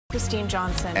Christine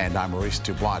Johnson. And I'm Maurice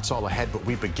Dubois. It's all ahead, but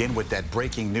we begin with that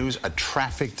breaking news. A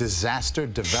traffic disaster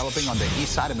developing on the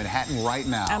east side of Manhattan right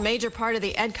now. A major part of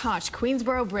the Ed Koch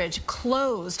Queensboro Bridge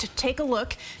closed. Take a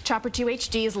look. Chopper 2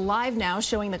 HD is live now,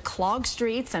 showing the clogged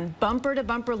streets and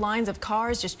bumper-to-bumper lines of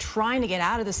cars just trying to get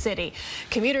out of the city.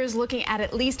 Commuters looking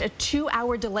at least a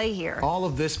 2-hour delay here. All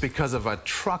of this because of a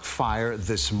truck fire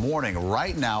this morning.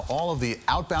 Right now, all of the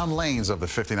outbound lanes of the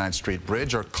 59th Street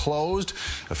Bridge are closed.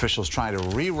 Officials trying to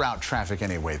reroute traffic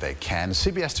any way they can.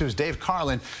 CBS 2's Dave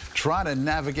Carlin trying to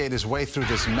navigate his way through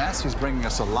this mess. He's bringing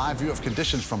us a live view of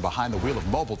conditions from behind the wheel of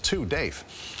Mobile 2. Dave.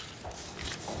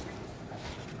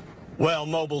 Well,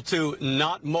 Mobile 2,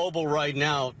 not mobile right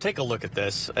now. Take a look at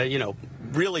this.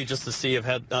 Really just the sea of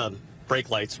brake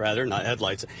lights, rather, not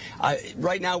headlights.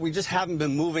 Right now, we just haven't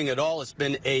been moving at all. It's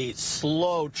been a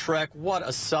slow trek. What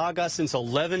a saga since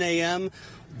 11 a.m.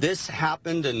 This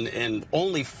happened, and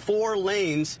only 4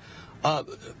 lanes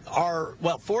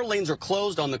four lanes are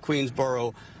closed on the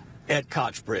Queensboro Ed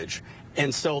Koch Bridge.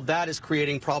 And so that is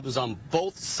creating problems on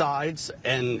both sides,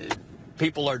 and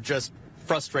people are just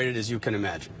frustrated, as you can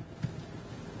imagine.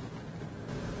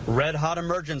 Red hot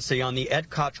emergency on the Ed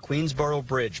Koch Queensboro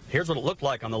Bridge. Here's what it looked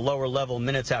like on the lower level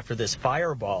minutes after this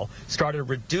fireball started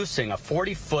reducing a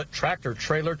 40-foot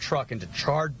tractor-trailer truck into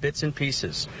charred bits and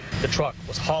pieces. The truck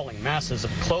was hauling masses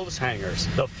of clothes hangers.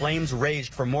 The flames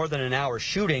raged for more than an hour,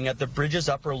 shooting at the bridge's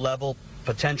upper level,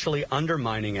 potentially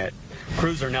undermining it.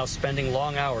 Crews are now spending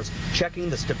long hours checking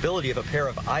the stability of a pair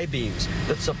of I-beams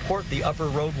that support the upper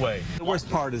roadway. The worst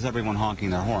part is everyone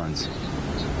honking their horns.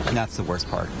 And that's the worst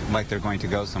part, like they're going to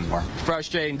go somewhere.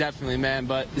 Frustrating, definitely, man,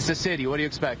 but it's a city. What do you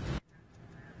expect?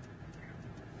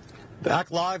 Back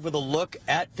live with a look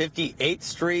at 58th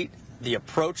Street. The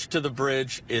approach to the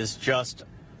bridge is just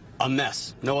a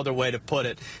mess. No other way to put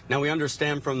it. Now, we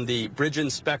understand from the bridge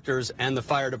inspectors and the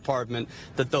fire department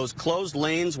that those closed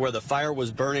lanes where the fire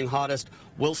was burning hottest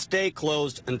will stay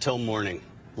closed until morning.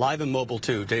 Live in Mobile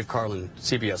 2, Dave Carlin,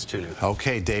 CBS 2 News.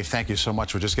 Okay, Dave, thank you so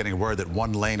much. We're just getting word that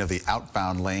one lane of the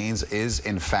outbound lanes is,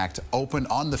 in fact, open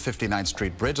on the 59th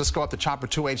Street Bridge. Let's go up to Chopper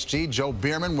 2 HG. Joe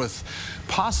Bierman with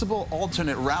possible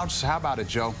alternate routes. How about it,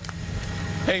 Joe?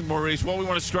 Hey, Maurice. Well, we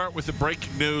want to start with the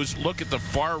breaking news. Look at the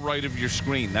far right of your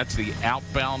screen. That's the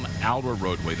outbound outer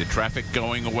roadway, the traffic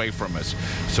going away from us.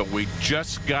 So we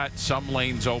just got some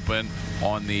lanes open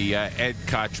on the Ed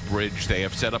Koch Bridge. They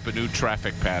have set up a new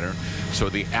traffic pattern. So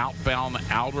the outbound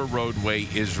outer roadway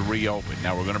is reopened.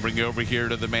 Now we're going to bring you over here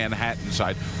to the Manhattan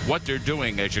side. What they're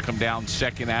doing as you come down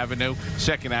 2nd Avenue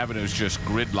is just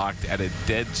gridlocked at a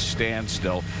dead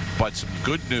standstill. But some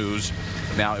good news.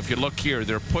 Now, if you look here,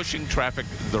 they're pushing traffic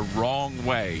the wrong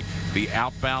way. The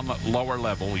outbound lower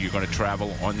level, you're going to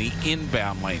travel on the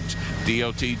inbound lanes.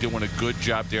 DOT doing a good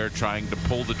job there trying to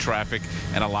pull the traffic,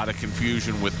 and a lot of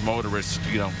confusion with motorists,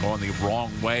 going the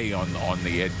wrong way on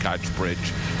the Ed Koch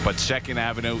Bridge. But 2nd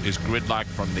Avenue is gridlocked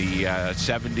from the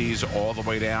 70s all the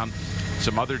way down.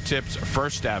 Some other tips: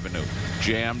 1st Avenue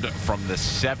jammed from the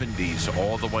 70s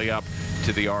all the way up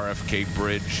to the RFK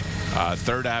Bridge.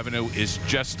 3rd Avenue is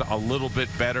just a little bit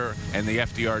better, and the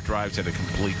FDR Drive's at a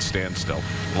complete standstill.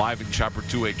 Live in Chopper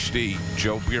 2 HD,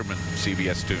 Joe Bierman,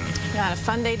 CBS 2 News. Yeah, a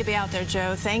fun day to be out there,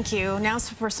 Joe. Thank you. Now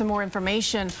for some more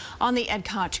information on the Ed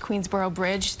Koch Queensboro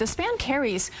Bridge. The span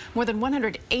carries more than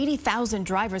 180,000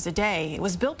 drivers a day. It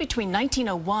was built between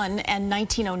 1901 and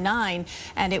 1909,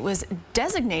 and it was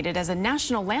designated as a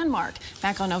national landmark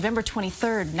back on November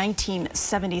 23rd,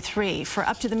 1973. For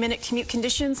up-to-the-minute commute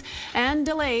conditions and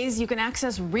delays, you can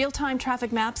access real-time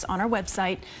traffic maps on our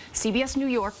website,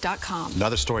 CBSNewYork.com.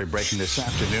 Another story breaking this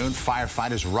afternoon.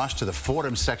 Firefighters rushed to the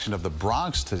Fordham section of the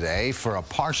Bronx today for a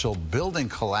partial building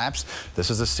collapse.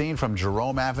 This is a scene from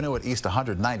Jerome Avenue at East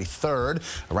 193rd.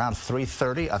 Around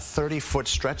 3:30, a 30-foot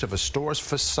stretch of a store's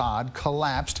facade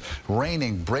collapsed,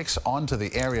 raining bricks onto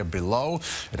the area below.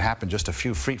 It happened just a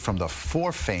few feet from the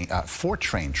 4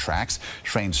 train tracks.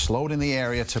 Trains slowed in the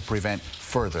area to prevent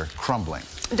further crumbling.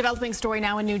 Developing story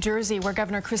now in New Jersey, where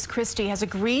Governor Chris Christie has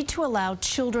agreed to allow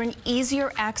children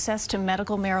easier access to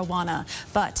medical marijuana.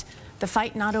 But the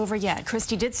fight not over yet.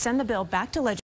 Christie did send the bill back to legislators.